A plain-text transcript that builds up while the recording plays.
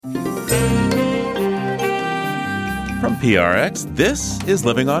From PRX, this is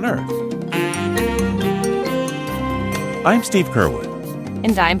Living on Earth. I'm Steve Curwood.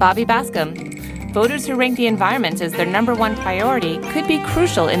 And I'm Bobby Bascom. Voters who rank the environment as their number one priority could be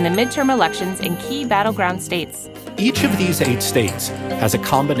crucial in the midterm elections in key battleground states. Each of these 8 states has a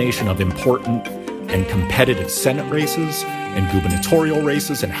combination of important and competitive Senate races and gubernatorial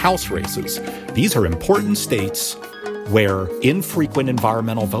races and House races. These are important states where infrequent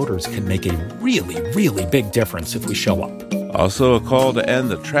environmental voters can make a really, really big difference if we show up. Also a call to end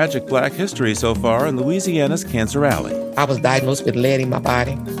the tragic black history so far in Louisiana's Cancer Alley. I was diagnosed with lead in my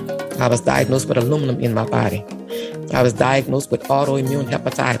body. I was diagnosed with aluminum in my body. I was diagnosed with autoimmune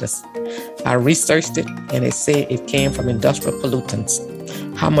hepatitis. I researched it, and it said it came from industrial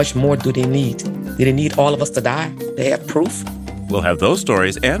pollutants. How much more do they need? Do they need all of us to die? They have proof? We'll have those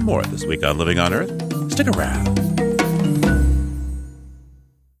stories and more this week on Living on Earth. Stick around.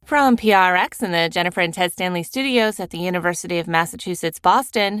 From PRX in the Jennifer and Ted Stanley studios at the University of Massachusetts,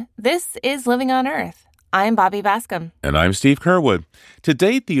 Boston, this is Living on Earth. I'm Bobby Bascom. And I'm Steve Curwood. To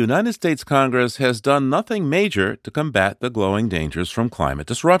date, the United States Congress has done nothing major to combat the glowing dangers from climate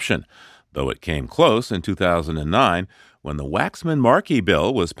disruption, though it came close in 2009 when the Waxman-Markey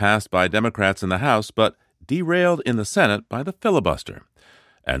bill was passed by Democrats in the House but derailed in the Senate by the filibuster.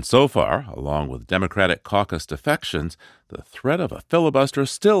 And so far, along with Democratic caucus defections, the threat of a filibuster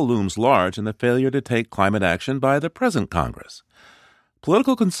still looms large in the failure to take climate action by the present Congress.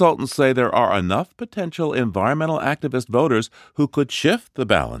 Political consultants say there are enough potential environmental activist voters who could shift the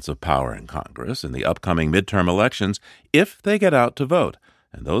balance of power in Congress in the upcoming midterm elections if they get out to vote,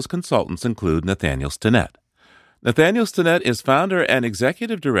 and those consultants include Nathaniel Stinnett. Nathaniel Stinnett is founder and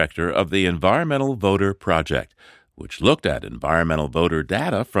executive director of the Environmental Voter Project, which looked at environmental voter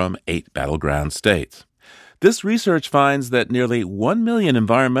data from 8 battleground states. This research finds that nearly 1 million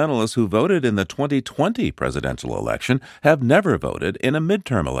environmentalists who voted in the 2020 presidential election have never voted in a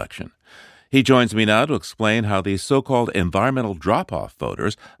midterm election. He joins me now to explain how these so-called environmental drop-off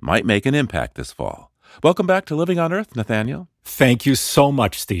voters might make an impact this fall. Welcome back to Living on Earth, Nathaniel. Thank you so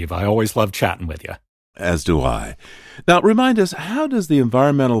much, Steve. I always love chatting with you. As do I. Now, remind us, how does the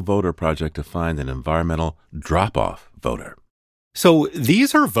Environmental Voter Project define an environmental drop-off voter? So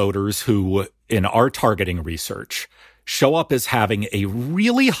these are voters who, in our targeting research, show up as having a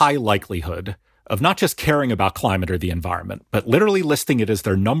really high likelihood of not just caring about climate or the environment, but literally listing it as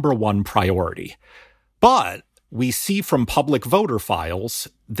their number one priority. But we see from public voter files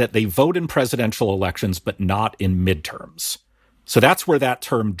that they vote in presidential elections, but not in midterms. So that's where that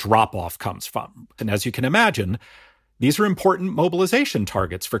term drop-off comes from. And as you can imagine, these are important mobilization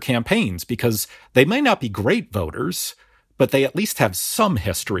targets for campaigns because they may not be great voters, but they at least have some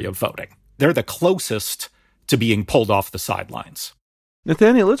history of voting. They're the closest to being pulled off the sidelines.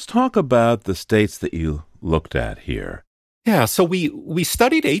 Nathaniel, let's talk about the states that you looked at here. Yeah, so we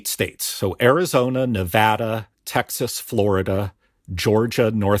studied 8 states. So Arizona, Nevada, Texas, Florida,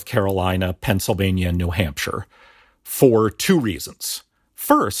 Georgia, North Carolina, Pennsylvania, and New Hampshire, for 2 reasons.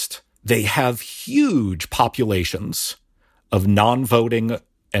 First, they have huge populations of non-voting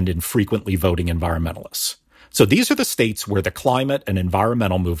and infrequently voting environmentalists. So these are the states where the climate and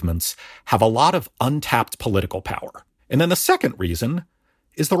environmental movements have a lot of untapped political power. And then the second reason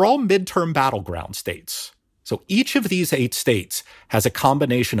is they're all midterm battleground states. So each of these 8 states has a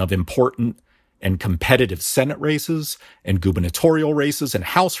combination of important and competitive Senate races and gubernatorial races and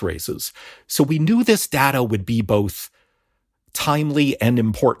House races. So we knew this data would be both timely and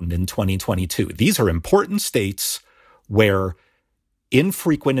important in 2022. These are important states where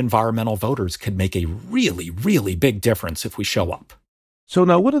infrequent environmental voters could make a really, really big difference if we show up. So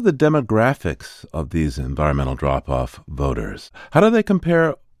now, what are the demographics of these environmental drop-off voters? How do they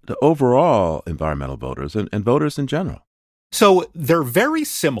compare to overall environmental voters and voters in general? So they're very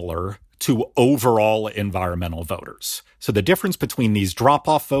similar to overall environmental voters. So the difference between these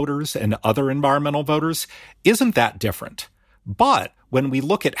drop-off voters and other environmental voters isn't that different. But when we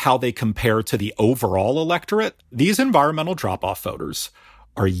look at how they compare to the overall electorate, these environmental drop-off voters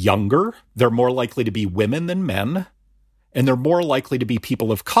are younger, they're more likely to be women than men, and they're more likely to be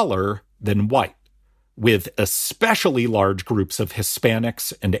people of color than white, with especially large groups of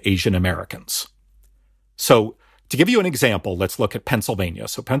Hispanics and Asian Americans. So to give you an example, let's look at Pennsylvania.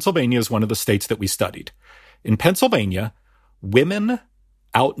 So Pennsylvania is one of the states that we studied. In Pennsylvania, women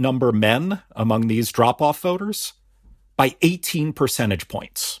outnumber men among these drop-off voters by 18 percentage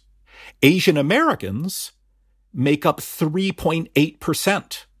points. Asian Americans make up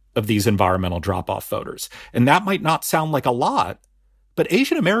 3.8% of these environmental drop-off voters. And that might not sound like a lot, but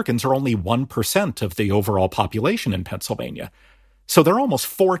Asian Americans are only 1% of the overall population in Pennsylvania. So they're almost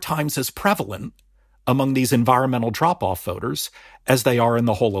 4 times as prevalent among these environmental drop-off voters as they are in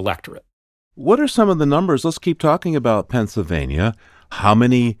the whole electorate. What are some of the numbers? Let's keep talking about Pennsylvania. How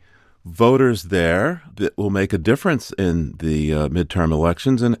many voters there that will make a difference in the midterm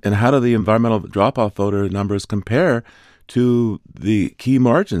elections, and how do the environmental drop-off voter numbers compare to the key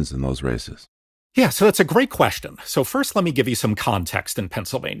margins in those races? Yeah, so that's a great question. So first, let me give you some context in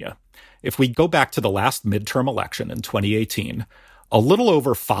Pennsylvania. If we go back to the last midterm election in 2018, a little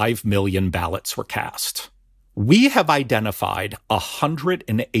over 5 million ballots were cast. We have identified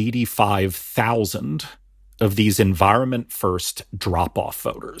 185,000 of these environment first drop-off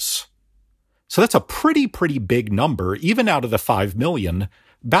voters. So that's a pretty big number, even out of the 5 million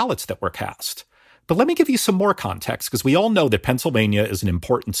ballots that were cast. But let me give you some more context, because we all know that Pennsylvania is an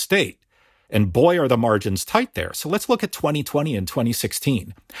important state. And boy, are the margins tight there. So let's look at 2020 and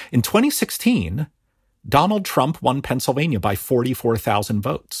 2016. In 2016, Donald Trump won Pennsylvania by 44,000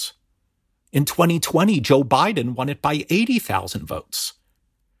 votes. In 2020, Joe Biden won it by 80,000 votes.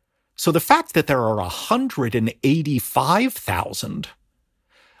 So the fact that there are 185,000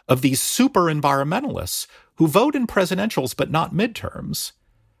 of these super environmentalists who vote in presidentials but not midterms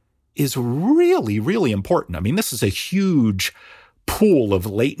is really important. I mean, this is a huge pool of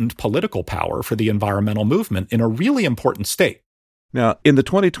latent political power for the environmental movement in a really important state. Now, in the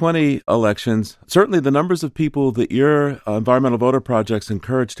 2020 elections, certainly the numbers of people that your environmental voter projects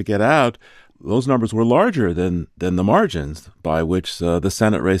encouraged to get out, those numbers were larger than the margins by which the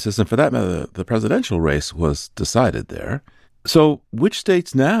Senate races, and for that matter, the presidential race was decided there. So which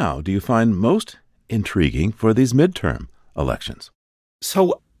states now do you find most intriguing for these midterm elections?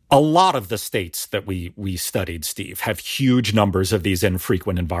 So a lot of the states that we studied, Steve, have huge numbers of these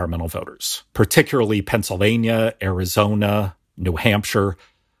infrequent environmental voters, particularly Pennsylvania, Arizona, New Hampshire.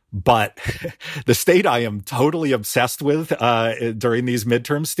 But the state I am totally obsessed with during these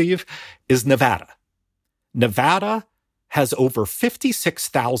midterms, Steve, is Nevada. Nevada has over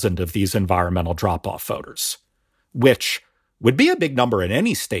 56,000 of these environmental drop-off voters, which would be a big number in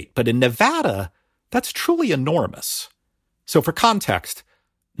any state. But in Nevada, that's truly enormous. So for context,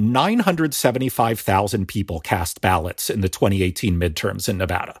 975,000 people cast ballots in the 2018 midterms in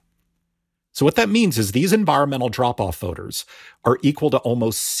Nevada. So what that means is these environmental drop-off voters are equal to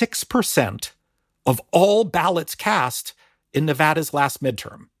almost 6% of all ballots cast in Nevada's last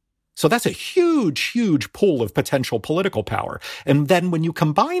midterm. So that's a huge pool of potential political power. And then when you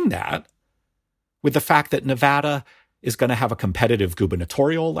combine that with the fact that Nevada is going to have a competitive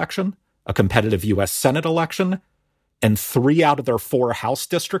gubernatorial election, a competitive U.S. Senate election, and 3 out of their 4 House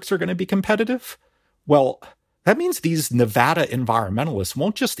districts are going to be competitive, well, that means these Nevada environmentalists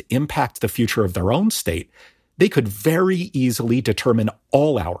won't just impact the future of their own state. They could very easily determine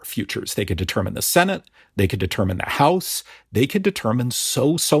all our futures. They could determine the Senate. They could determine the House. They could determine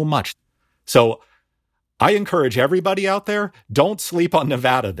so much. So I encourage everybody out there, don't sleep on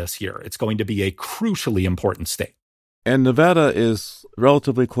Nevada this year. It's going to be a crucially important state. And Nevada is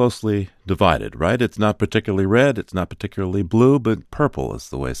relatively closely divided, right? It's not particularly red, it's not particularly blue, but purple is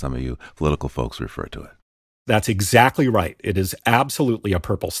the way some of you political folks refer to it. That's exactly right. It is absolutely a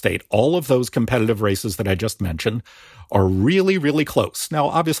purple state. All of those competitive races that I just mentioned are really close. Now,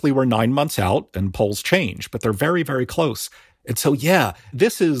 obviously, we're 9 months out and polls change, but they're very close. And so, yeah,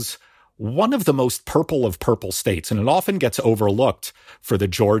 this is one of the most purple of purple states, and it often gets overlooked for the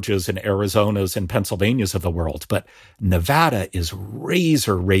Georgias and Arizonas and Pennsylvanias of the world. But Nevada is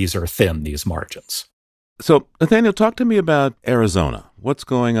razor thin, these margins. So, Nathaniel, talk to me about Arizona. What's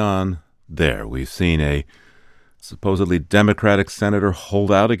going on there? We've seen a supposedly Democratic senator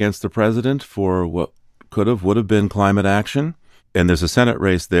hold out against the president for what would have been climate action. And there's a Senate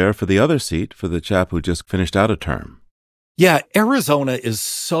race there for the other seat for the chap who just finished out a term. Yeah, Arizona is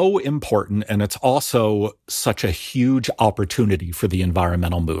so important, and it's also such a huge opportunity for the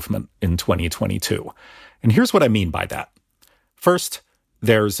environmental movement in 2022. And here's what I mean by that. First,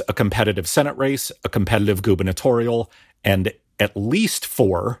 there's a competitive Senate race, a competitive gubernatorial, and at least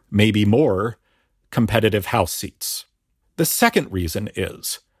 4, maybe more, competitive House seats. The second reason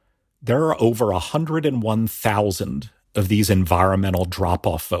is there are over 101,000 of these environmental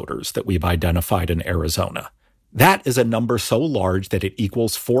drop-off voters that we've identified in Arizona. That is a number so large that it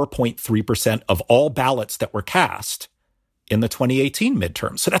equals 4.3% of all ballots that were cast in the 2018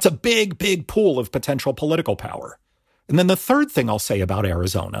 midterms. So that's a big pool of potential political power. And then the third thing I'll say about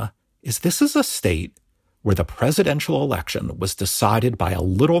Arizona is this is a state where the presidential election was decided by a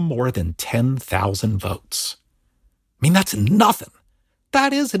little more than 10,000 votes. I mean, that's nothing.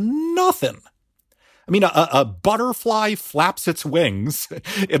 That is nothing. I mean, a butterfly flaps its wings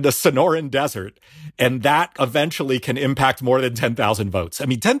in the Sonoran Desert, and that eventually can impact more than 10,000 votes. I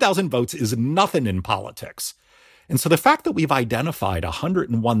mean, 10,000 votes is nothing in politics. And so the fact that we've identified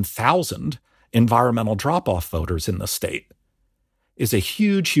 101,000 environmental drop-off voters in the state is a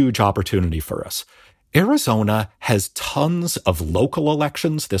huge, huge opportunity for us. Arizona has tons of local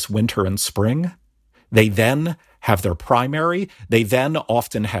elections this winter and spring. They then have their primary. They then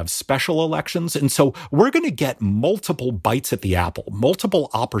often have special elections. And so we're going to get multiple bites at the apple,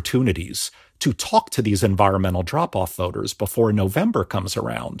 multiple opportunities to talk to these environmental drop-off voters before November comes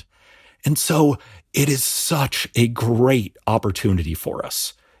around. And so it is such a great opportunity for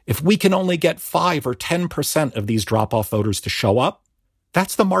us. If we can only get 5 or 10% of these drop-off voters to show up,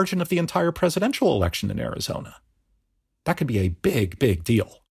 that's the margin of the entire presidential election in Arizona. That could be a big, big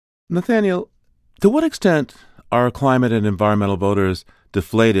deal. Nathaniel, to what extent are climate and environmental voters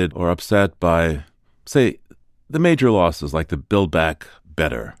deflated or upset by, say, the major losses like the Build Back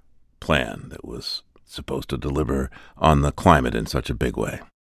Better plan that was supposed to deliver on the climate in such a big way?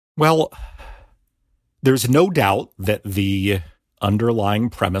 Well, there's no doubt that the underlying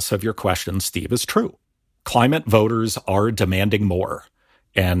premise of your question, Steve, is true. Climate voters are demanding more.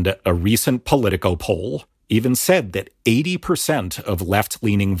 And a recent Politico poll even said that 80% of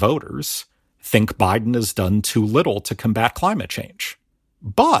left-leaning voters think Biden has done too little to combat climate change.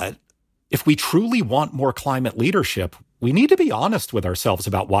 But if we truly want more climate leadership, we need to be honest with ourselves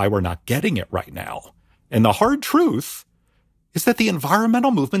about why we're not getting it right now. And the hard truth is that the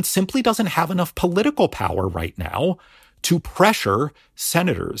environmental movement simply doesn't have enough political power right now to pressure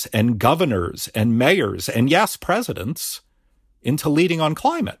senators and governors and mayors and, yes, presidents into leading on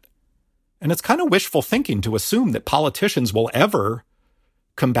climate. And it's kind of wishful thinking to assume that politicians will ever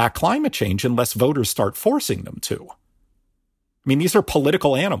combat climate change unless voters start forcing them to. I mean, these are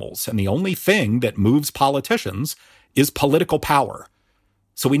political animals, and the only thing that moves politicians is political power.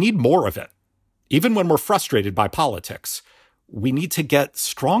 So we need more of it. Even when we're frustrated by politics, we need to get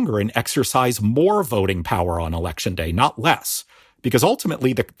stronger and exercise more voting power on Election Day, not less. Because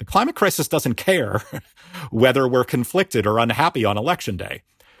ultimately, the climate crisis doesn't care whether we're conflicted or unhappy on Election Day.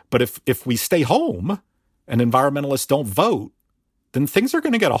 But if we stay home and environmentalists don't vote, then things are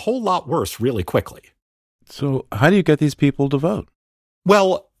going to get a whole lot worse really quickly. So how do you get these people to vote?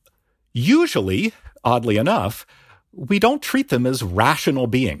 Well, usually, oddly enough, we don't treat them as rational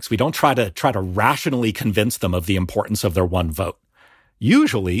beings. We don't try to rationally convince them of the importance of their one vote.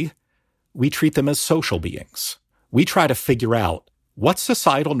 Usually, we treat them as social beings. We try to figure out what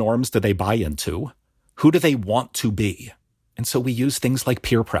societal norms do they buy into? Who do they want to be? And so we use things like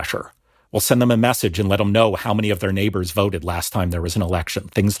peer pressure. We'll send them a message and let them know how many of their neighbors voted last time there was an election,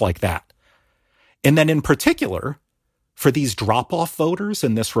 things like that. And then in particular, for these drop-off voters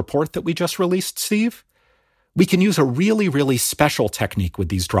in this report that we just released, Steve, we can use a really, really special technique with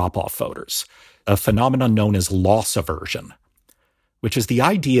these drop-off voters, a phenomenon known as loss aversion, which is the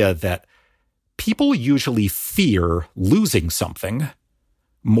idea that people usually fear losing something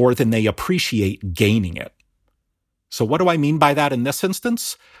more than they appreciate gaining it. So what do I mean by that in this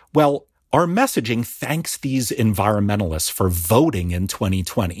instance? Well, our messaging thanks these environmentalists for voting in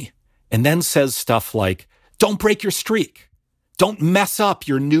 2020 and then says stuff like, don't break your streak. Don't mess up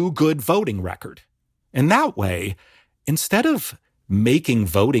your new good voting record. And that way, instead of making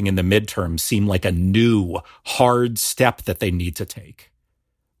voting in the midterms seem like a new, hard step that they need to take,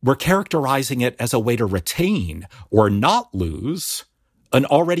 we're characterizing it as a way to retain or not lose an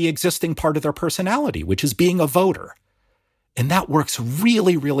already existing part of their personality, which is being a voter. And that works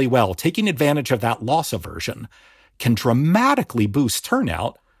really, really well. Taking advantage of that loss aversion can dramatically boost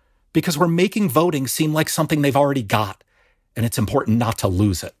turnout because we're making voting seem like something they've already got, and it's important not to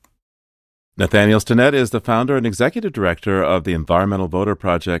lose it. Nathaniel Stinnett is the founder and executive director of the Environmental Voter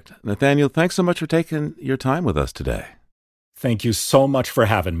Project. Nathaniel, thanks so much for taking your time with us today. Thank you so much for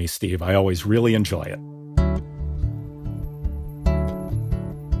having me, Steve. I always really enjoy it.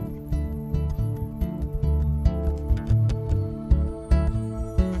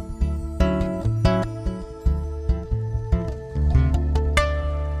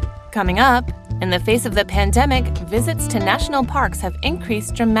 Coming up, in the face of the pandemic, visits to national parks have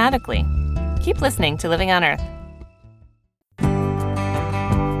increased dramatically. Keep listening to Living on Earth.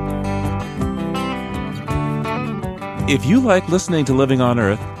 If you like listening to Living on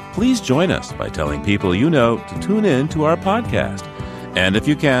Earth, please join us by telling people you know to tune in to our podcast. And if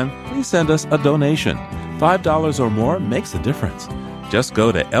you can, please send us a donation. $5 or more makes a difference. Just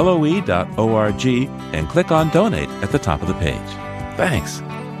go to loe.org and click on Donate at the top of the page. Thanks.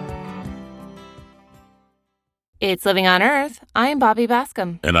 It's Living on Earth. I'm Bobby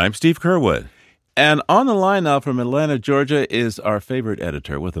Bascom. And I'm Steve Kerwood. And on the line now from Atlanta, Georgia, is our favorite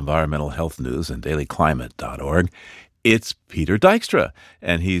editor with environmental health news and dailyclimate.org. It's Peter Dykstra,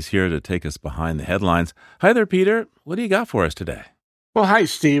 and he's here to take us behind the headlines. Hi there, Peter. What do you got for us today? Well, hi,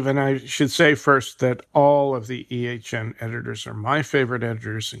 Steve. And I should say first that all of the EHN editors are my favorite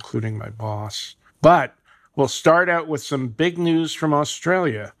editors, including my boss. But we'll start out with some big news from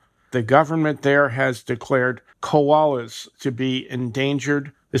Australia. The government there has declared koalas to be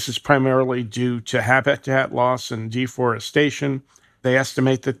endangered. This is primarily due to habitat loss and deforestation. They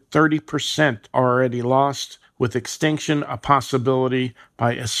estimate that 30% are already lost, with extinction a possibility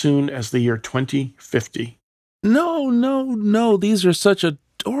by as soon as the year 2050. No. These are such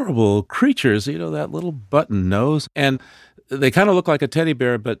adorable creatures. You know, that little button nose. And they kind of look like a teddy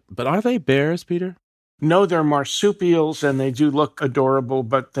bear, but are they bears, Peter? No, they're marsupials, and they do look adorable,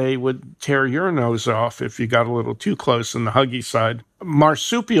 but they would tear your nose off if you got a little too close on the huggy side.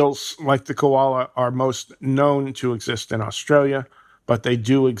 Marsupials, like the koala, are most known to exist in Australia, but they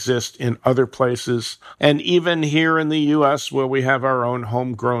do exist in other places. And even here in the U.S., where we have our own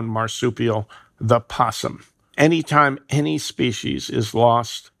homegrown marsupial, the possum. Anytime any species is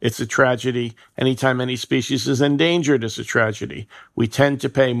lost, it's a tragedy. Anytime any species is endangered, it's a tragedy. We tend to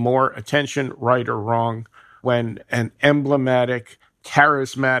pay more attention, right or wrong, when an emblematic,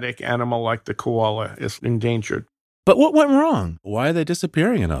 charismatic animal like the koala is endangered. But what went wrong? Why are they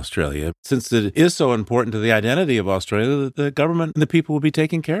disappearing in Australia? Since it is so important to the identity of Australia that the government and the people will be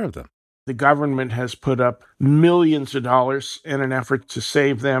taking care of them. The government has put up millions of dollars in an effort to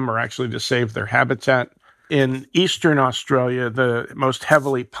save them, or actually to save their habitat. In eastern Australia, the most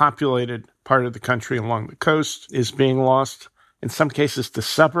heavily populated part of the country along the coast is being lost, in some cases to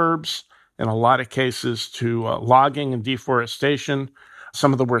suburbs, in a lot of cases to logging and deforestation.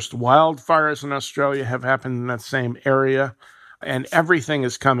 Some of the worst wildfires in Australia have happened in that same area, and everything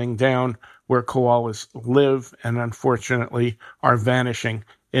is coming down where koalas live and unfortunately are vanishing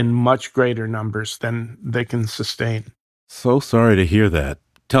in much greater numbers than they can sustain. So sorry to hear that.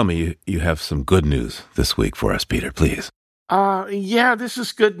 Tell me you have some good news this week for us, Peter, please. Yeah, this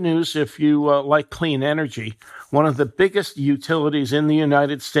is good news if you like clean energy. One of the biggest utilities in the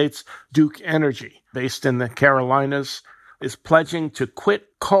United States, Duke Energy, based in the Carolinas, is pledging to quit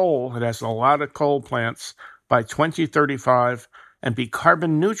coal. It has a lot of coal plants by 2035 and be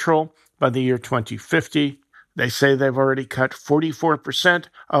carbon neutral by the year 2050. They say they've already cut 44%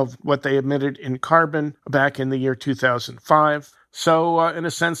 of what they emitted in carbon back in the year 2005. So, in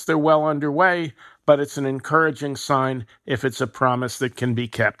a sense, they're well underway, but it's an encouraging sign if it's a promise that can be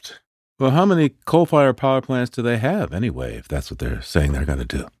kept. Well, how many coal-fired power plants do they have anyway, if that's what they're saying they're going to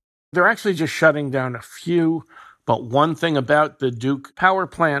do? They're actually just shutting down a few, but one thing about the Duke power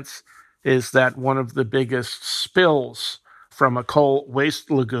plants is that one of the biggest spills from a coal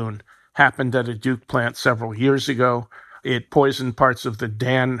waste lagoon happened at a Duke plant several years ago. It poisoned parts of the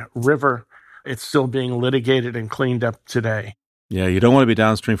Dan River. It's still being litigated and cleaned up today. Yeah, you don't want to be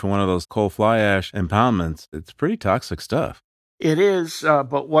downstream from one of those coal fly ash impoundments. It's pretty toxic stuff. It is,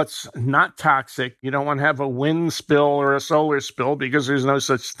 but what's not toxic, you don't want to have a wind spill or a solar spill because there's no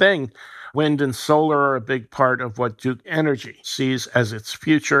such thing. Wind and solar are a big part of what Duke Energy sees as its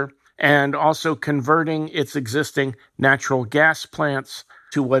future, and also converting its existing natural gas plants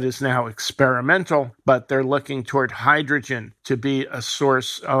to what is now experimental, but they're looking toward hydrogen to be a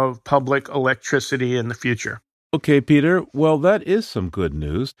source of public electricity in the future. Okay, Peter. Well, that is some good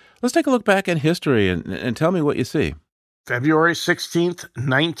news. Let's take a look back in history and tell me what you see. February 16th,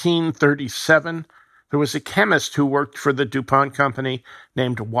 1937, there was a chemist who worked for the DuPont company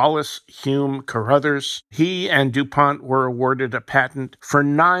named Wallace Hume Carruthers. He and DuPont were awarded a patent for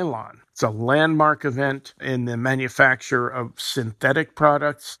nylon. It's a landmark event in the manufacture of synthetic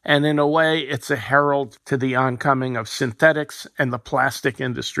products, and in a way, it's a herald to the oncoming of synthetics and the plastic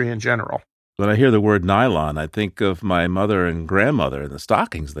industry in general. When I hear the word nylon, I think of my mother and grandmother and the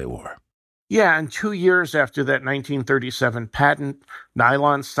stockings they wore. Yeah, and 2 years after that 1937 patent,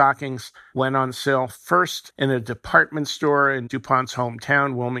 nylon stockings went on sale first in a department store in DuPont's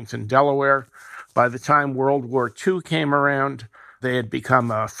hometown, Wilmington, Delaware. By the time World War II came around, they had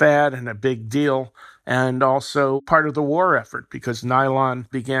become a fad and a big deal, and also part of the war effort because nylon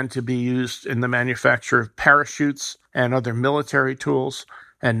began to be used in the manufacture of parachutes and other military tools.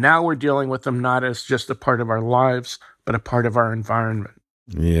 And now we're dealing with them not as just a part of our lives, but a part of our environment.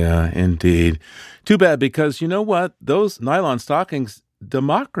 Yeah, indeed. Too bad because you know what? Those nylon stockings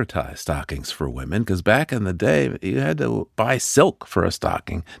democratized stockings for women because back in the day, you had to buy silk for a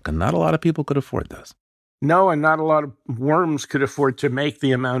stocking because not a lot of people could afford those. No, and not a lot of worms could afford to make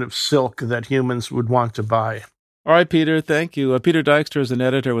the amount of silk that humans would want to buy. All right, Peter, thank you. Peter Dykstra is an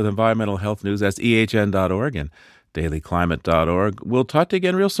editor with Environmental Health News. That's ehn.org and dailyclimate.org. We'll talk to you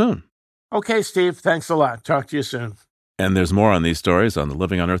again real soon. Okay, Steve, thanks a lot. Talk to you soon. And there's more on these stories on the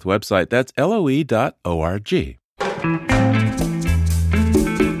Living on Earth website. That's loe.org.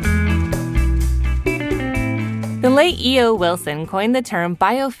 The late E.O. Wilson coined the term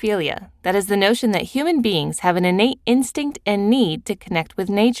biophilia, that is the notion that human beings have an innate instinct and need to connect with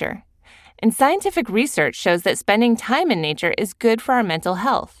nature. And scientific research shows that spending time in nature is good for our mental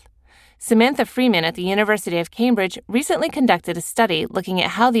health. Samantha Freeman at the University of Cambridge recently conducted a study looking at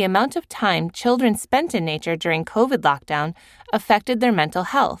how the amount of time children spent in nature during COVID lockdown affected their mental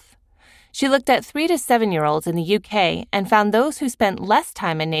health. She looked at 3 to 7-year-olds in the UK and found those who spent less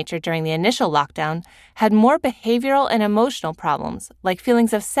time in nature during the initial lockdown had more behavioral and emotional problems, like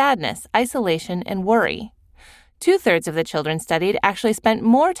feelings of sadness, isolation, and worry. 2/3 of the children studied actually spent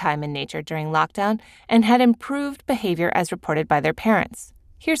more time in nature during lockdown and had improved behavior as reported by their parents.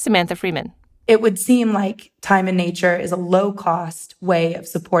 Here's Samantha Freeman. It would seem like time in nature is a low-cost way of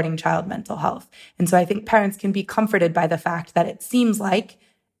supporting child mental health. And so I think parents can be comforted by the fact that it seems like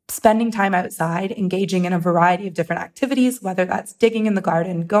spending time outside, engaging in a variety of different activities, whether that's digging in the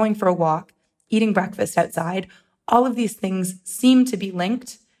garden, going for a walk, eating breakfast outside, all of these things seem to be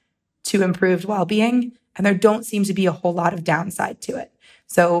linked to improved well-being, and there don't seem to be a whole lot of downside to it.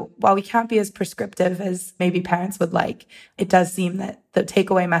 So while we can't be as prescriptive as maybe parents would like, it does seem that the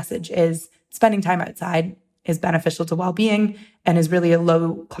takeaway message is spending time outside is beneficial to well-being and is really a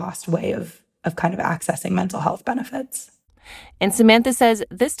low-cost way of kind of accessing mental health benefits. And Samantha says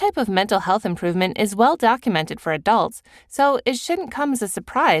this type of mental health improvement is well documented for adults, so it shouldn't come as a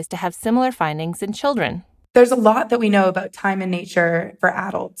surprise to have similar findings in children. There's a lot that we know about time in nature for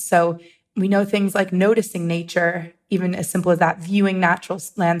adults. So we know things like noticing nature, even as simple as that, viewing natural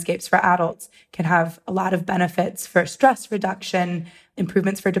landscapes for adults can have a lot of benefits for stress reduction,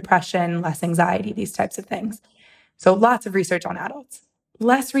 improvements for depression, less anxiety, these types of things. So lots of research on adults.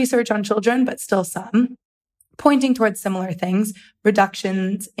 Less research on children, but still some, pointing towards similar things,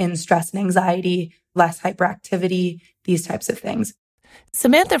 reductions in stress and anxiety, less hyperactivity, these types of things.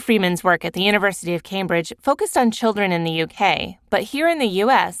 Samantha Freeman's work at the University of Cambridge focused on children in the UK, but here in the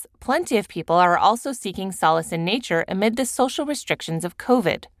US, plenty of people are also seeking solace in nature amid the social restrictions of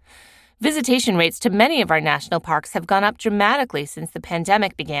COVID. Visitation rates to many of our national parks have gone up dramatically since the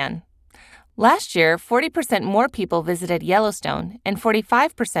pandemic began. Last year, 40% more people visited Yellowstone, and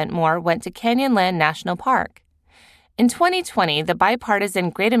 45% more went to Canyonland National Park. In 2020, the bipartisan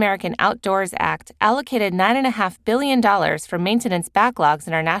Great American Outdoors Act allocated $9.5 billion for maintenance backlogs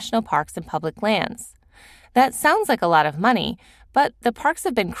in our national parks and public lands. That sounds like a lot of money, but the parks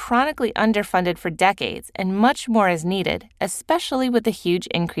have been chronically underfunded for decades, and much more is needed, especially with the huge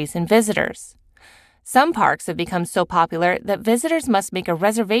increase in visitors. Some parks have become so popular that visitors must make a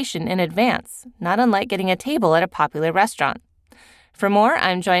reservation in advance, not unlike getting a table at a popular restaurant. For more,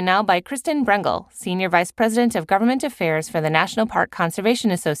 I'm joined now by Kristen Brengel, Senior Vice President of Government Affairs for the National Park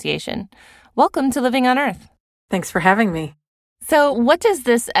Conservation Association. Welcome to Living on Earth. Thanks for having me. So what does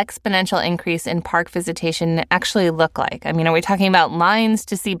this exponential increase in park visitation actually look like? I mean, are we talking about lines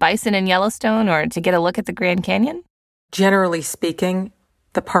to see bison in Yellowstone or to get a look at the Grand Canyon? Generally speaking,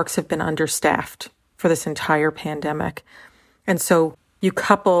 the parks have been understaffed for this entire pandemic. And so you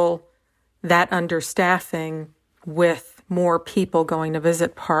couple that understaffing with more people going to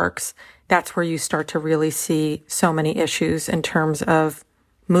visit parks, that's where you start to really see so many issues in terms of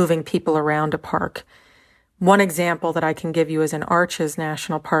moving people around a park. One example that I can give you is in Arches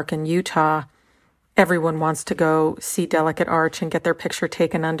National Park in Utah. Everyone wants to go see Delicate Arch and get their picture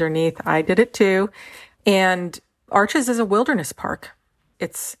taken underneath. I did it too. And Arches is a wilderness park.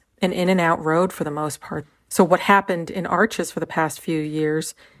 It's an in and out road for the most part. So what happened in Arches for the past few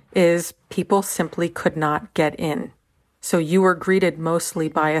years is people simply could not get in. So you were greeted mostly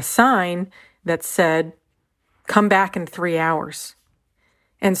by a sign that said, come back in 3 hours.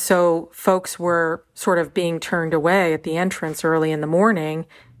 And so folks were sort of being turned away at the entrance early in the morning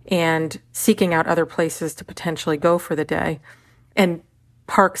and seeking out other places to potentially go for the day. And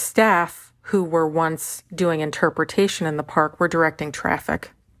park staff who were once doing interpretation in the park were directing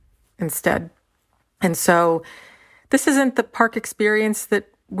traffic instead. And so this isn't the park experience that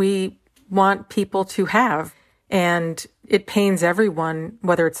we want people to have. And it pains everyone,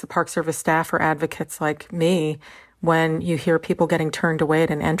 whether it's the Park Service staff or advocates like me, when you hear people getting turned away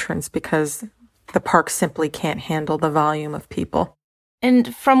at an entrance because the park simply can't handle the volume of people.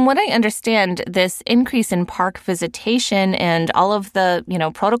 And from what I understand, this increase in park visitation and all of the,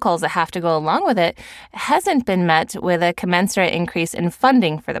 protocols that have to go along with it hasn't been met with a commensurate increase in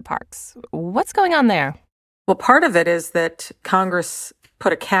funding for the parks. What's going on there? Well, part of it is that Congress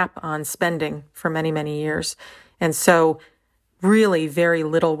put a cap on spending for many, many years. And so really very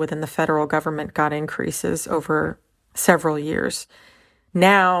little within the federal government got increases over several years.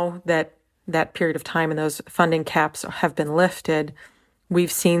 Now that that period of time and those funding caps have been lifted,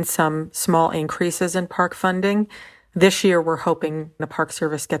 we've seen some small increases in park funding. This year, we're hoping the Park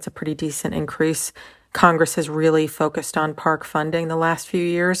Service gets a pretty decent increase. Congress has really focused on park funding the last few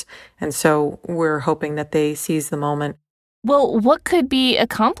years, and so we're hoping that they seize the moment. Well, what could be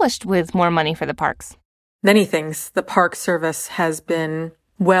accomplished with more money for the parks? Many things. The Park Service has been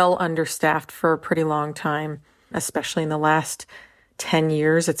well understaffed for a pretty long time, especially in the last 10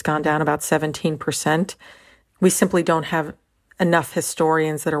 years. It's gone down about 17%. We simply don't have enough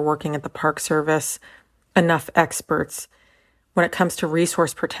historians that are working at the Park Service, enough experts. When it comes to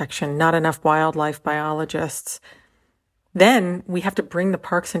resource protection, not enough wildlife biologists. Then we have to bring the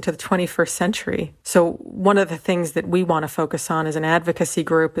parks into the 21st century. So one of the things that we want to focus on as an advocacy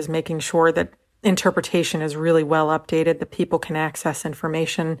group is making sure that interpretation is really well updated, that people can access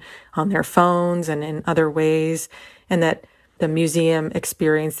information on their phones and in other ways, and that the museum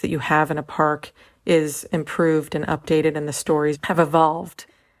experience that you have in a park is improved and updated and the stories have evolved.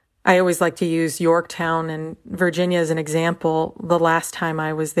 I always like to use Yorktown in Virginia as an example. The last time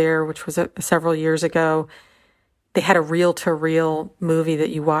I was there, which was several years ago, they had a reel-to-reel movie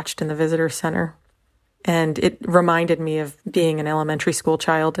that you watched in the visitor center. And it reminded me of being an elementary school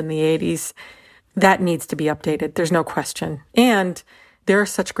child in the 80s. That needs to be updated. There's no question. And there are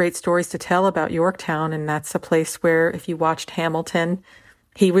such great stories to tell about Yorktown, and that's a place where if you watched Hamilton,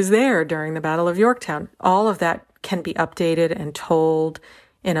 he was there during the Battle of Yorktown. All of that can be updated and told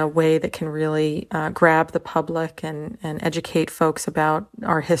in a way that can really grab the public and educate folks about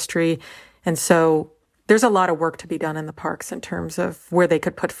our history. And so there's a lot of work to be done in the parks in terms of where they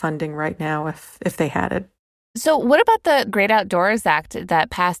could put funding right now if they had it. So what about the Great Outdoors Act that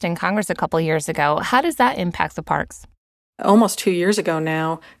passed in Congress a couple years ago? How does that impact the parks? Almost 2 years ago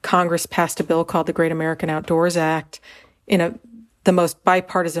now, Congress passed a bill called the Great American Outdoors Act in the most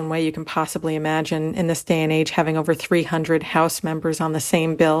bipartisan way you can possibly imagine in this day and age, having over 300 House members on the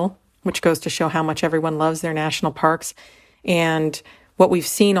same bill, which goes to show how much everyone loves their national parks. And what we've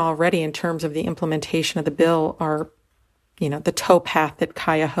seen already in terms of the implementation of the bill are, the towpath at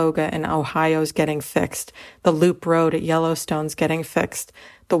Cuyahoga in Ohio is getting fixed. The Loop Road at Yellowstone's getting fixed.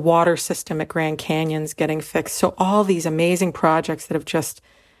 The water system at Grand Canyon's getting fixed. So all these amazing projects that have just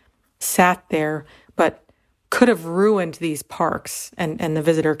sat there, but could have ruined these parks and the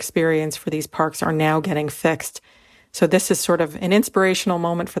visitor experience for these parks are now getting fixed. So this is sort of an inspirational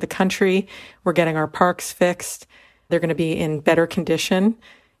moment for the country. We're getting our parks fixed. They're going to be in better condition.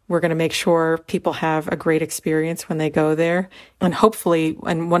 We're going to make sure people have a great experience when they go there. And hopefully,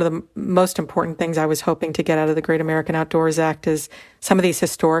 and one of the most important things I was hoping to get out of the Great American Outdoors Act is some of these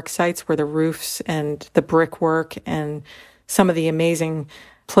historic sites where the roofs and the brickwork and some of the amazing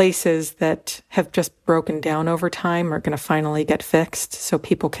places that have just broken down over time are going to finally get fixed so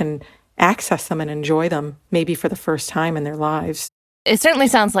people can access them and enjoy them, maybe for the first time in their lives. It certainly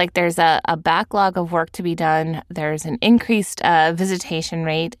sounds like there's a backlog of work to be done. There's an increased visitation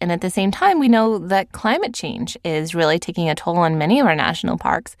rate. And at the same time, we know that climate change is really taking a toll on many of our national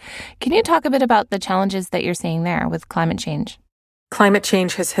parks. Can you talk a bit about the challenges that you're seeing there with climate change? Climate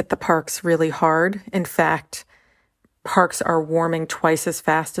change has hit the parks really hard. In fact, parks are warming twice as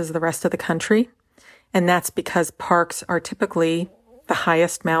fast as the rest of the country. And that's because parks are typically the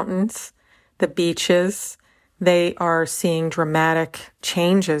highest mountains, the beaches. They are seeing dramatic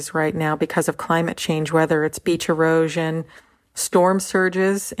changes right now because of climate change, whether it's beach erosion, storm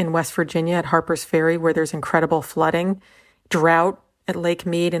surges in West Virginia at Harper's Ferry, where there's incredible flooding, drought at Lake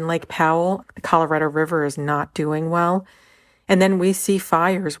Mead and Lake Powell. The Colorado River is not doing well. And then we see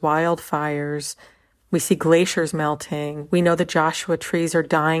fires, wildfires. We see glaciers melting. We know the Joshua trees are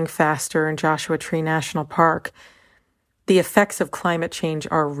dying faster in Joshua Tree National Park. The effects of climate change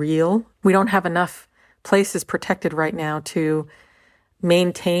are real. We don't have enough places protected right now to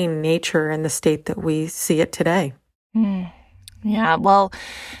maintain nature in the state that we see it today. Yeah, well,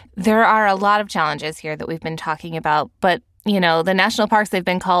 there are a lot of challenges here that we've been talking about, but the national parks, they've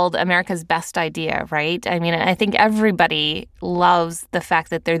been called America's best idea, right? I mean, I think everybody loves the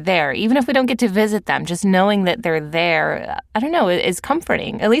fact that they're there. Even if we don't get to visit them, just knowing that they're there, I don't know, is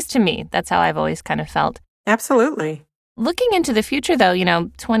comforting. At least to me, that's how I've always kind of felt. Absolutely. Looking into the future, though,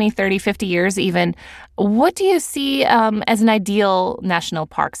 20, 30, 50 years even, what do you see as an ideal national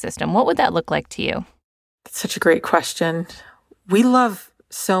park system? What would that look like to you? That's such a great question. We love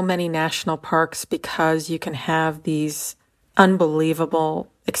so many national parks because you can have these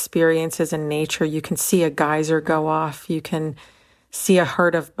unbelievable experiences in nature. You can see a geyser go off. You can see a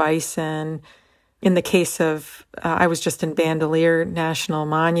herd of bison. In the case of, I was just in Bandelier National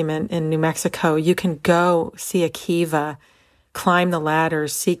Monument in New Mexico. You can go see a kiva, climb the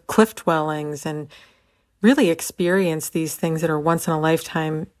ladders, see cliff dwellings, and really experience these things that are once in a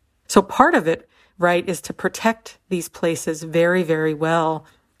lifetime. So part of it, right, is to protect these places very, very well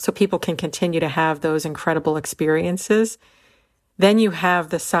so people can continue to have those incredible experiences. Then you have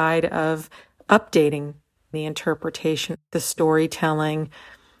the side of updating the interpretation, the storytelling,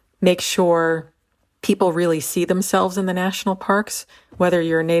 make sure people really see themselves in the national parks, whether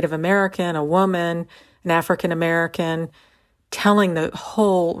you're a Native American, a woman, an African American, telling the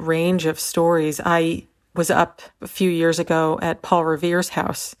whole range of stories. I was up a few years ago at Paul Revere's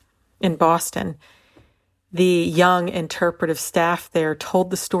house in Boston. The young interpretive staff there told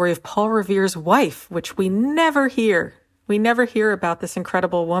the story of Paul Revere's wife, which we never hear. We never hear about this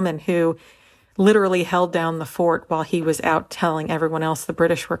incredible woman who literally held down the fort while he was out telling everyone else the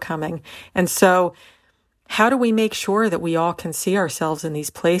British were coming. And so how do we make sure that we all can see ourselves in these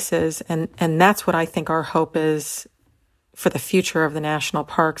places? And that's what I think our hope is for the future of the national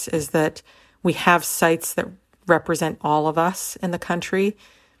parks, is that we have sites that represent all of us in the country.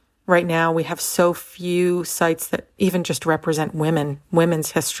 Right now, we have so few sites that even just represent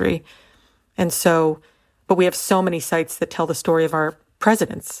women's history. And so, but we have so many sites that tell the story of our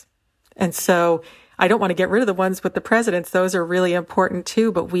presidents. And so I don't want to get rid of the ones with the presidents. Those are really important too.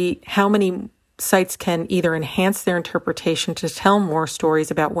 But how many sites can either enhance their interpretation to tell more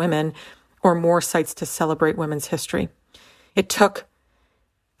stories about women, or more sites to celebrate women's history? It took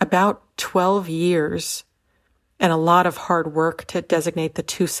about 12 years and a lot of hard work to designate the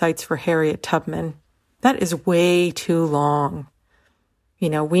 2 sites for Harriet Tubman. That is way too long.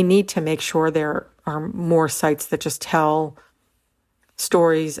 We need to make sure there are more sites that just tell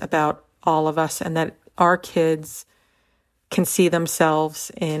stories about all of us, and that our kids can see themselves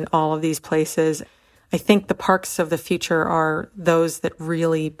in all of these places. I think the parks of the future are those that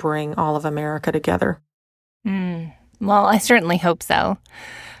really bring all of America together. Well, I certainly hope so.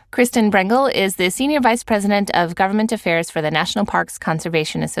 Kristen Brengel is the Senior Vice President of Government Affairs for the National Parks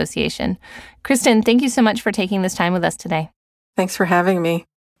Conservation Association. Kristen, thank you so much for taking this time with us today. Thanks for having me.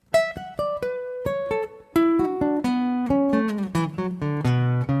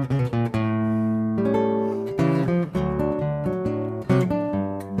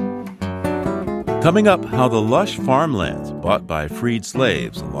 Coming up, how the lush farmlands bought by freed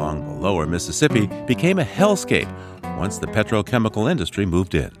slaves along the lower Mississippi became a hellscape once the petrochemical industry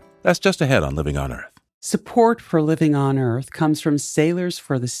moved in. That's just ahead on Living on Earth. Support for Living on Earth comes from Sailors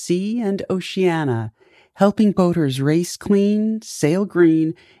for the Sea and Oceana, helping boaters race clean, sail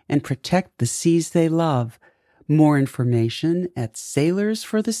green, and protect the seas they love. More information at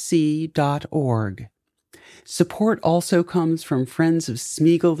sailorsforthesea.org. Support also comes from Friends of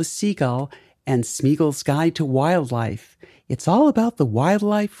Smeagol the Seagull and Smeagol's Guide to Wildlife. It's all about the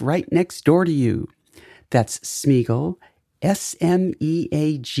wildlife right next door to you. That's Smeagol, Smeagull,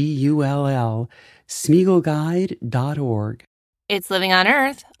 SmeagolGuide.org. It's Living on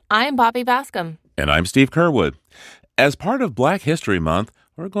Earth. I'm Bobby Bascom. And I'm Steve Kerwood. As part of Black History Month,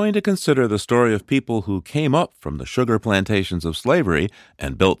 we're going to consider the story of people who came up from the sugar plantations of slavery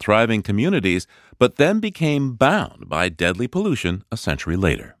and built thriving communities, but then became bound by deadly pollution a century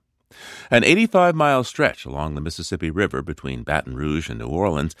later. An 85-mile stretch along the Mississippi River between Baton Rouge and New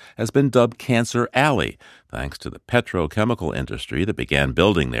Orleans has been dubbed Cancer Alley, thanks to the petrochemical industry that began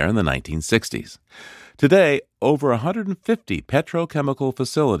building there in the 1960s. Today, over 150 petrochemical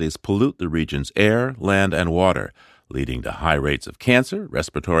facilities pollute the region's air, land, and water, leading to high rates of cancer,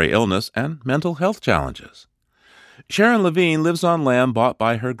 respiratory illness, and mental health challenges. Sharon Levine lives on land bought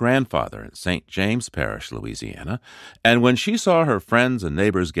by her grandfather in St. James Parish, Louisiana, and when she saw her friends and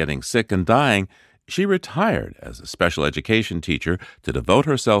neighbors getting sick and dying, she retired as a special education teacher to devote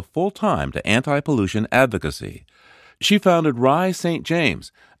herself full-time to anti-pollution advocacy. She founded Rise St.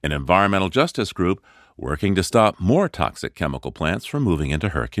 James, an environmental justice group working to stop more toxic chemical plants from moving into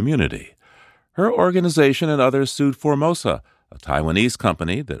her community. Her organization and others sued Formosa, a Taiwanese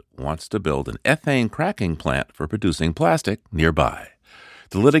company that wants to build an ethane cracking plant for producing plastic nearby.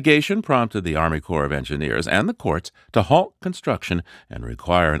 The litigation prompted the Army Corps of Engineers and the courts to halt construction and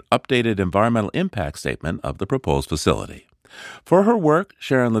require an updated environmental impact statement of the proposed facility. For her work,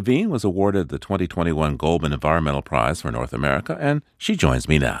 Sharon Levine was awarded the 2021 Goldman Environmental Prize for North America, and she joins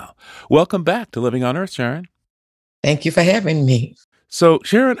me now. Welcome back to Living on Earth, Sharon. Thank you for having me. So,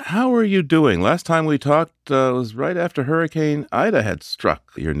 Sharon, how are you doing? Last time we talked was right after Hurricane Ida had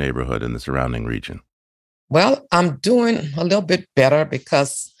struck your neighborhood and the surrounding region. Well, I'm doing a little bit better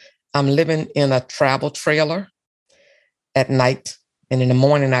because I'm living in a travel trailer at night. And in the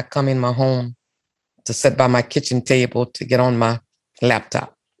morning, I come in my home to sit by my kitchen table to get on my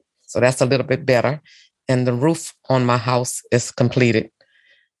laptop. So that's a little bit better. And the roof on my house is completed.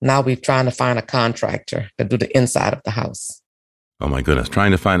 Now we're trying to find a contractor to do the inside of the house. Oh, my goodness.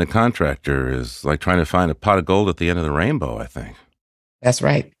 Trying to find a contractor is like trying to find a pot of gold at the end of the rainbow, I think. That's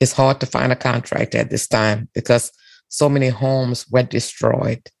right. It's hard to find a contractor at this time because so many homes were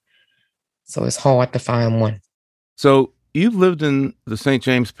destroyed. So it's hard to find one. So you've lived in the St.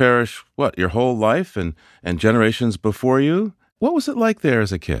 James Parish, what, your whole life and generations before you? What was it like there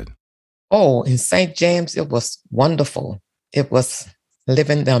as a kid? Oh, in St. James, it was wonderful. It was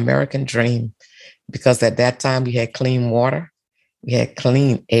living the American dream because at that time we had clean water, we had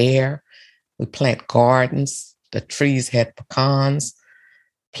clean air, we plant gardens, the trees had pecans,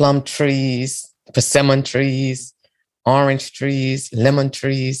 plum trees, persimmon trees, orange trees, lemon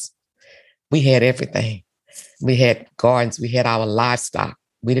trees. We had everything. We had gardens. We had our livestock.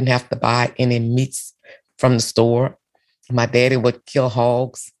 We didn't have to buy any meats from the store. My daddy would kill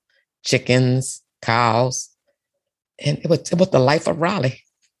hogs, chickens, cows. And it was the life of Raleigh.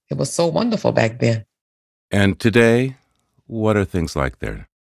 It was so wonderful back then. And today, what are things like there?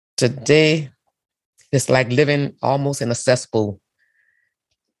 Today, it's like living almost in a cesspool,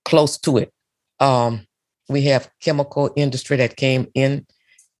 close to it. We have chemical industry that came in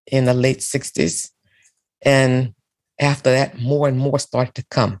the late 60s. And after that, more and more started to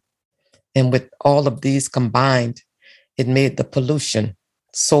come. And with all of these combined, it made the pollution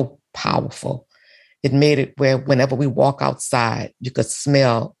so powerful. It made it where whenever we walk outside, you could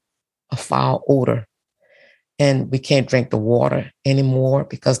smell a foul odor. And we can't drink the water anymore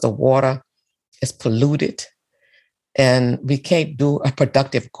because the water is polluted. And we can't do a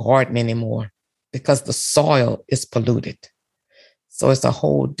productive garden anymore because the soil is polluted. So it's a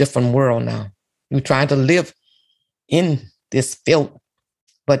whole different world now. We're trying to live in this filth,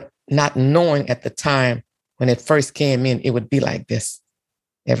 but not knowing at the time when it first came in, it would be like this.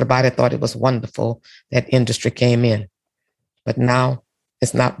 Everybody thought it was wonderful that industry came in, but now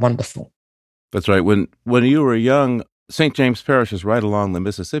it's not wonderful. That's right. When you were young, St. James Parish is right along the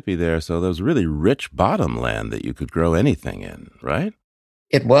Mississippi there, so there was really rich bottom land that you could grow anything in, right?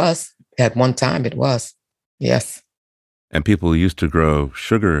 It was. At one time, it was. Yes. And people used to grow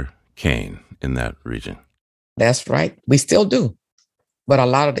sugar cane in that region. That's right. We still do. But a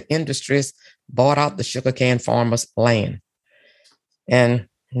lot of the industries bought out the sugarcane farmers' land. And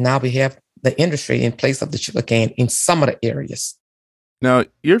now we have the industry in place of the sugarcane in some of the areas. Now,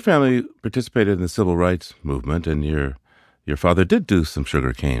 your family participated in the civil rights movement, and your father did do some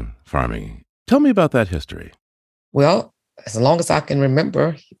sugarcane farming. Tell me about that history. Well, as long as I can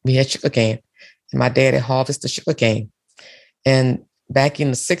remember, we had sugarcane, and my daddy harvested sugarcane. And back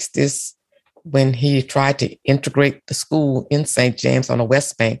in the 60s, when he tried to integrate the school in St. James on the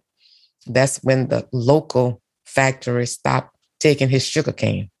West Bank, that's when the local factory stopped taking his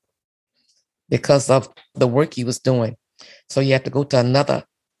sugarcane because of the work he was doing. So you had to go to another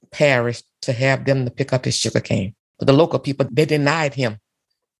parish to have them to pick up his sugarcane. But the local people, they denied him.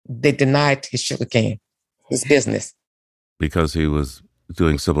 They denied his sugarcane, his business. Because he was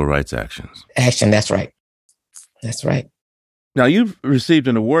doing civil rights actions. That's right. That's right. Now, you've received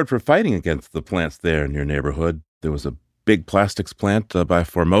an award for fighting against the plants there in your neighborhood. There was a big plastics plant by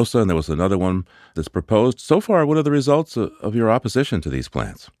Formosa, and there was another one that's proposed. So far, what are the results of your opposition to these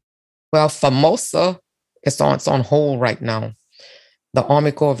plants? Well, Formosa, it's on hold right now. The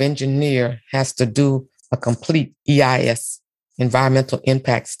Army Corps of Engineers has to do a complete EIS, environmental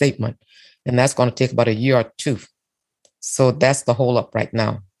impact statement, and that's going to take about a year or two. So that's the hold up right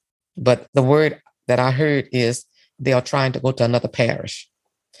now. But the word that I heard is they are trying to go to another parish.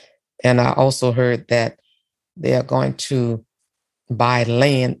 And I also heard that they are going to buy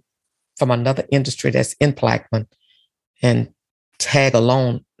land from another industry that's in Plaquemine and tag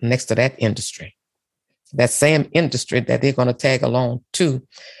along next to that industry. That same industry that they're going to tag along to,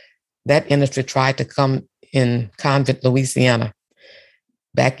 that industry tried to come in Convent, Louisiana,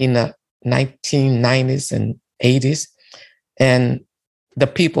 back in the 1990s and 80s. And the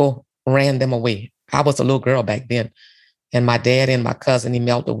people ran them away. I was a little girl back then. And my dad and my cousin,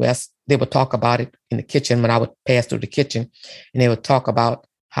 Imelda West, they would talk about it in the kitchen when I would pass through the kitchen. And they would talk about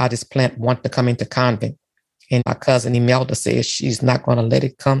how this plant wanted to come into Convent. And my cousin Imelda says she's not going to let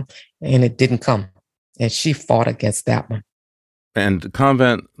it come. And it didn't come. And she fought against that one. And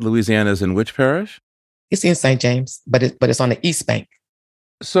Convent, Louisiana is in which parish? It's in St. James, but it's on the East Bank.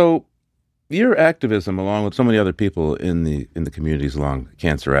 So your activism, along with so many other people in the communities along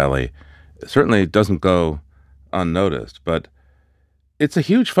Cancer Alley, It certainly doesn't go unnoticed, but it's a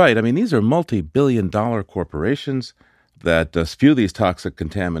huge fight. I mean, these are multi-billion-dollar corporations that spew these toxic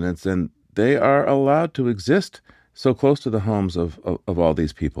contaminants, and they are allowed to exist so close to the homes of all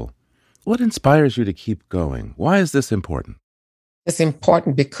these people. What inspires you to keep going? Why is this important? It's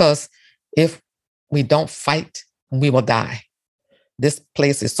important because if we don't fight, we will die. This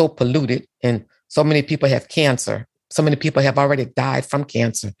place is so polluted and so many people have cancer. So many people have already died from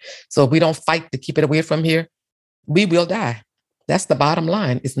cancer. So if we don't fight to keep it away from here, we will die. That's the bottom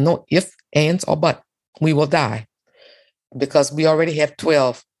line. It's no if, ands, or but. We will die because we already have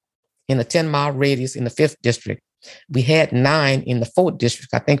 12 in a 10-mile radius in the 5th district. We had 9 in the 4th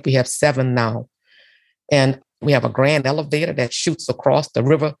district. I think we have 7 now. And we have a grand elevator that shoots across the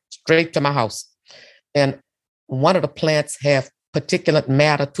river straight to my house. And one of the plants have particulate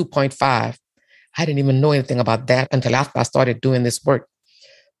matter 2.5. I didn't even know anything about that until after I started doing this work.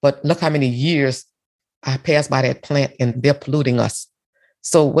 But look how many years I passed by that plant and they're polluting us.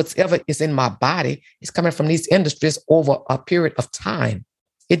 So whatever is in my body is coming from these industries over a period of time.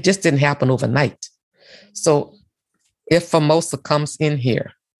 It just didn't happen overnight. So if Formosa comes in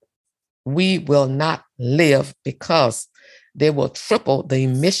here, we will not live because they will triple the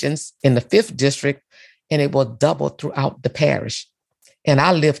emissions in the 5th district and it will double throughout the parish. And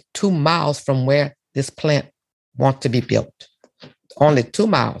I live 2 miles from where this plant wants to be built. Only 2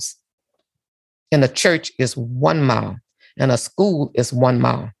 miles. And a church is 1 mile. And a school is 1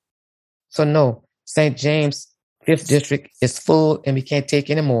 mile. So no, St. James 5th district is full and we can't take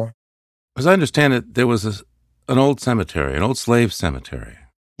any more. As I understand it, there was an old cemetery, an old slave cemetery.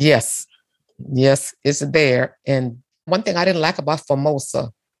 Yes, it's there. And one thing I didn't like about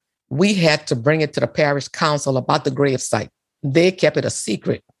Formosa, we had to bring it to the parish council about the gravesite. They kept it a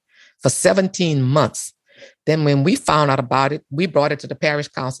secret for 17 months. Then when we found out about it, we brought it to the parish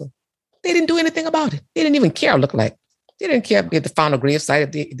council. They didn't do anything about it. They didn't even care, look like. They didn't care if they found a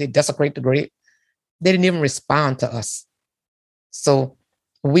gravesite, if they desecrate the grave. They didn't even respond to us. So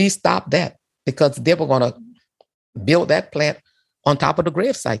we stopped that because they were going to build that plant on top of the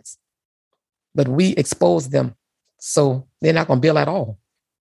grave sites. But we exposed them, so they're not going to build at all.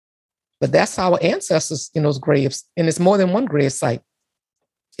 But that's our ancestors in those graves, and it's more than one grave site.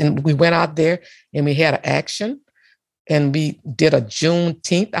 And we went out there and we had an action, and we did a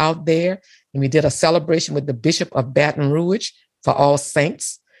Juneteenth out there, and we did a celebration with the Bishop of Baton Rouge for All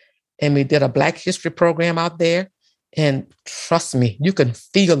Saints, and we did a Black History program out there. And trust me, you can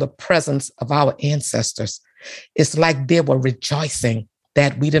feel the presence of our ancestors. It's like they were rejoicing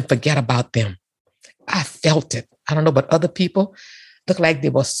that we didn't forget about them. I felt it. I don't know, but other people looked like they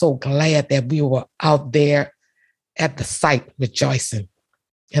were so glad that we were out there at the site rejoicing.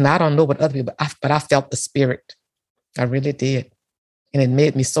 And I don't know what other people, but I felt the spirit. I really did. And it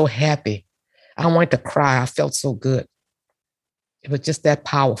made me so happy. I wanted to cry. I felt so good. It was just that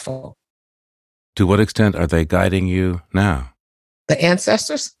powerful. To what extent are they guiding you now? The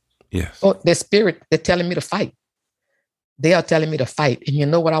ancestors? Yes. Oh, their spirit, they're telling me to fight. They are telling me to fight. And you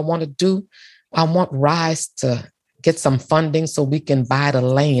know what I want to do? I want RISE to get some funding so we can buy the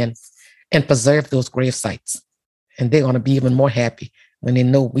land and preserve those grave sites. And they're going to be even more happy when they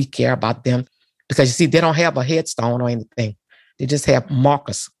know we care about them. Because you see, they don't have a headstone or anything. They just have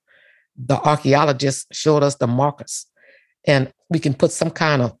markers. The archaeologists showed us the markers. And we can put some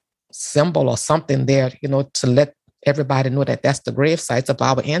kind of symbol or something there, to let everybody know that that's the grave sites of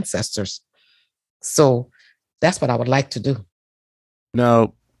our ancestors. So that's what I would like to do.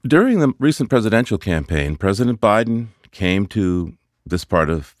 Now, during the recent presidential campaign, President Biden came to this part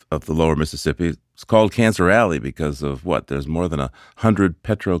of the lower Mississippi. It's called Cancer Alley because of there's more than 100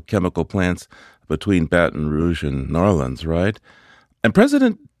 petrochemical plants between Baton Rouge and New Orleans, right? And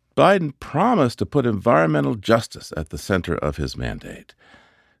President Biden promised to put environmental justice at the center of his mandate.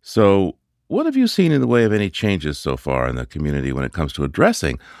 So what have you seen in the way of any changes so far in the community when it comes to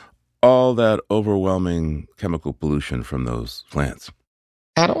addressing all that overwhelming chemical pollution from those plants?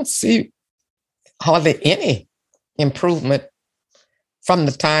 I don't see hardly any improvement from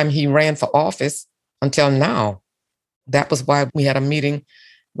the time he ran for office until now. That was why we had a meeting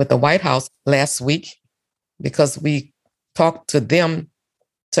with the White House last week, because we talked to them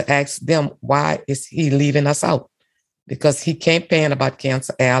to ask them, why is he leaving us out? Because he campaigned about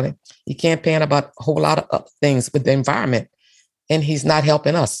Cancer Alley. He campaigned about a whole lot of other things with the environment, and he's not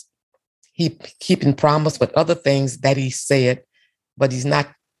helping us. He keeping promise with other things that he said, but he's not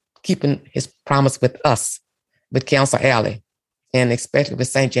keeping his promise with us, with Cancer Alley, and especially with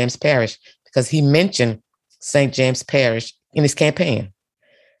St. James Parish, because he mentioned St. James Parish in his campaign.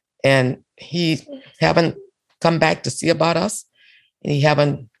 And he haven't come back to see about us, and he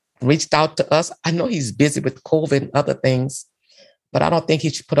haven't reached out to us. I know he's busy with COVID and other things, but I don't think he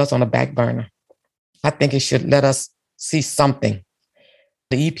should put us on a back burner. I think he should let us see something.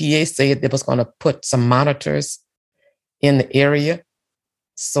 The EPA said they was going to put some monitors in the area.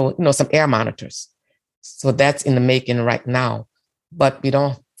 So, some air monitors. So that's in the making right now. But we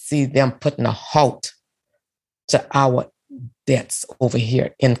don't see them putting a halt to our deaths over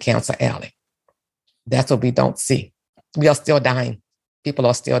here in Cancer Alley. That's what we don't see. We are still dying. People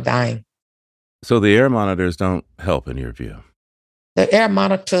are still dying. So the air monitors don't help in your view? The air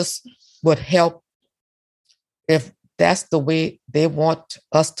monitors would help if that's the way they want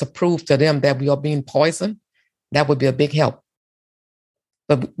us to prove to them that we are being poisoned. That would be a big help.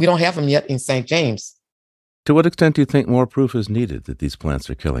 But we don't have them yet in St. James. To what extent do you think more proof is needed that these plants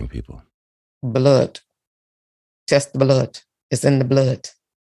are killing people? Blood. Test the blood. It's in the blood.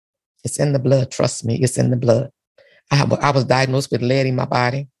 It's in the blood. Trust me, it's in the blood. I was diagnosed with lead in my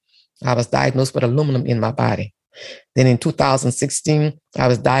body. I was diagnosed with aluminum in my body. Then in 2016, I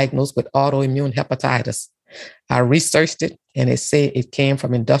was diagnosed with autoimmune hepatitis. I researched it, and it said it came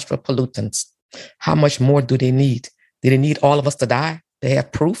from industrial pollutants. How much more do they need? Do they need all of us to die? They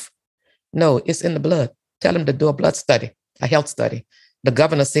have proof? No, it's in the blood. Tell them to do a blood study, a health study. The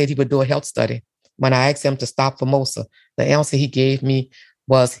governor said he would do a health study. When I asked him to stop Formosa, the answer he gave me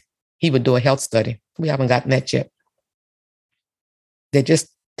was he would do a health study. We haven't gotten that yet. They just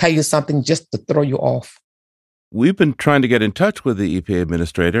tell you something just to throw you off. We've been trying to get in touch with the EPA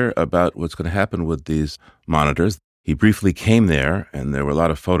administrator about what's going to happen with these monitors. He briefly came there, and there were a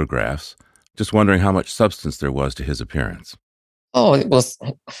lot of photographs. Just wondering how much substance there was to his appearance. Oh, it was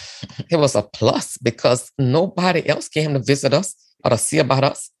a plus because nobody else came to visit us or to see about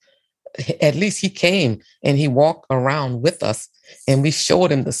us. At least he came and he walked around with us, and we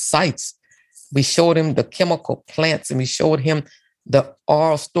showed him the sites. We showed him the chemical plants, and we showed him the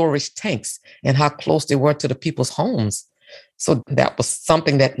oil storage tanks and how close they were to the people's homes. So that was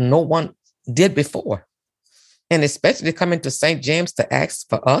something that no one did before. And especially coming to St. James to ask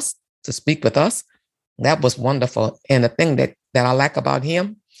for us, to speak with us, that was wonderful. And the thing that I like about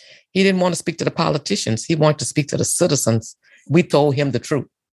him, he didn't want to speak to the politicians. He wanted to speak to the citizens. We told him the truth.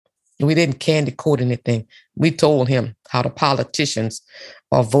 We didn't candy coat anything. We told him how the politicians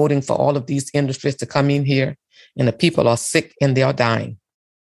are voting for all of these industries to come in here, and the people are sick and they are dying.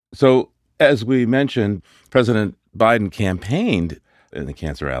 So, as we mentioned, President Biden campaigned in the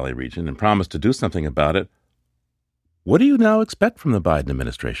Cancer Alley region and promised to do something about it. What do you now expect from the Biden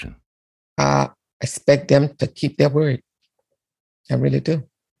administration? I expect them to keep their word. I really do.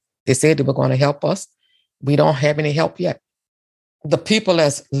 They said they were going to help us. We don't have any help yet. The people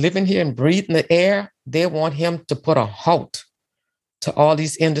that's living here and breathing the air, they want him to put a halt to all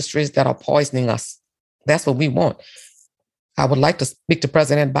these industries that are poisoning us. That's what we want. I would like to speak to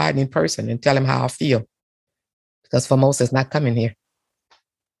President Biden in person and tell him how I feel, because Formosa is not coming here.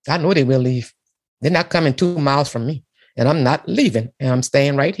 I know they will leave. They're not coming 2 miles from me, and I'm not leaving, and I'm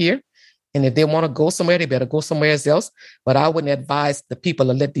staying right here. And if they want to go somewhere, they better go somewhere else. But I wouldn't advise the people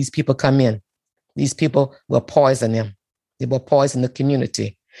to let these people come in. These people will poison them. They will poison the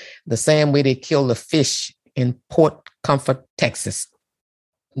community. The same way they kill the fish in Port Comfort, Texas.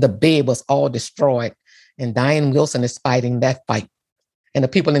 The bay was all destroyed, and Diane Wilson is fighting that fight. And the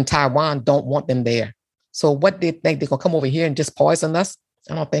people in Taiwan don't want them there. So what they think, they're going to come over here and just poison us?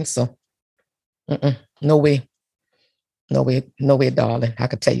 I don't think so. No way. No way. No way, darling. I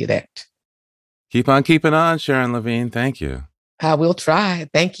can tell you that. Keep on keeping on, Sharon Levine. Thank you. I will try.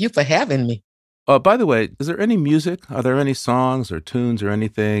 Thank you for having me. By the way, is there any music? Are there any songs or tunes or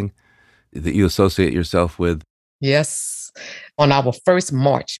anything that you associate yourself with? Yes. On our first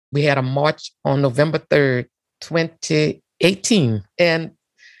march, we had a march on November 3rd, 2018. And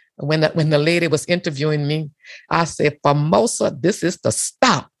when the lady was interviewing me, I said, Formosa, this is the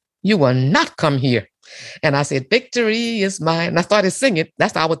stop. You will not come here. And I said, victory is mine. And I started singing.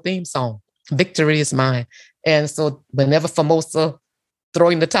 That's our theme song. Victory is mine. And so whenever Formosa throw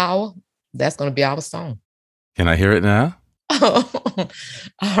in the towel, that's going to be our song. Can I hear it now?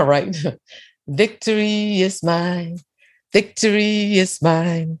 All right. Victory is mine. Victory is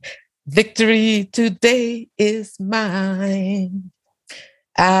mine. Victory today is mine.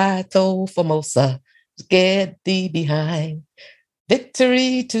 I told Formosa, get thee behind.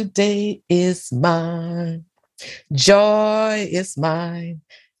 Victory today is mine. Joy is mine.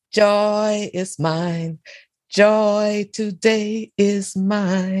 Joy is mine. Joy today is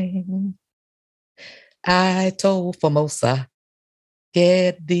mine. I told Formosa,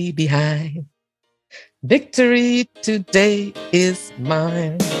 get thee behind. Victory today is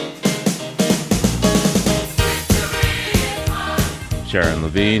mine. Sharon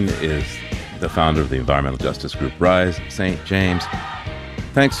Levine is the founder of the environmental justice group Rise St. James.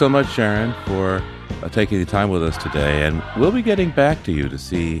 Thanks so much, Sharon, for taking the time with us today. And we'll be getting back to you to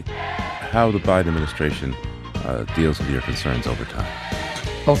see how the Biden administration deals with your concerns over time.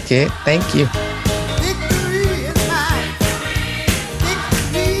 Okay, thank you.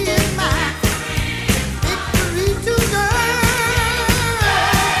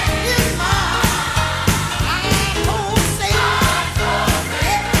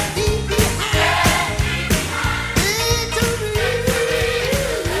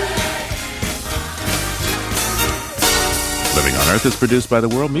 Living on Earth is produced by the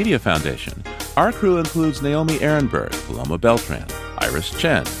World Media Foundation. Our crew includes Naomi Ehrenberg, Paloma Beltran, Iris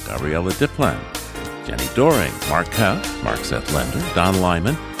Chen, Gabriella Diplan, Jenny Doring, Mark Kapp, Mark Seth Lender, Don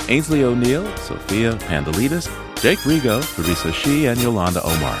Lyman, Ainsley O'Neill, Sophia Pandelides, Jake Rigo, Teresa Shi, and Yolanda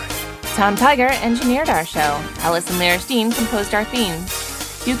Omari. Tom Tiger engineered our show. Allison Lierstein composed our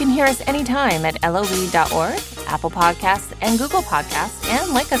themes. You can hear us anytime at LOE.org, Apple Podcasts, and Google Podcasts,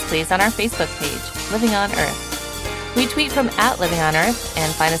 and like us please on our Facebook page, Living on Earth. We tweet from @LivingOnEarth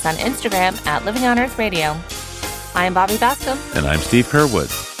and find us on Instagram @LivingOnEarthRadio. I'm Bobby Bascom. And I'm Steve Kerwood.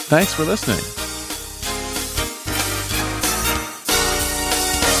 Thanks for listening.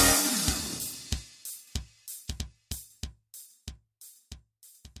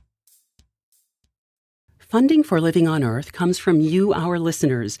 Funding for Living on Earth comes from you, our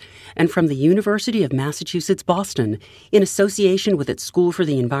listeners, and from the University of Massachusetts, Boston, in association with its School for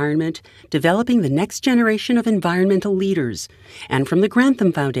the Environment, developing the next generation of environmental leaders, and from the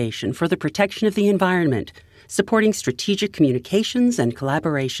Grantham Foundation for the Protection of the Environment, supporting strategic communications and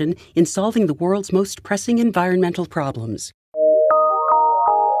collaboration in solving the world's most pressing environmental problems.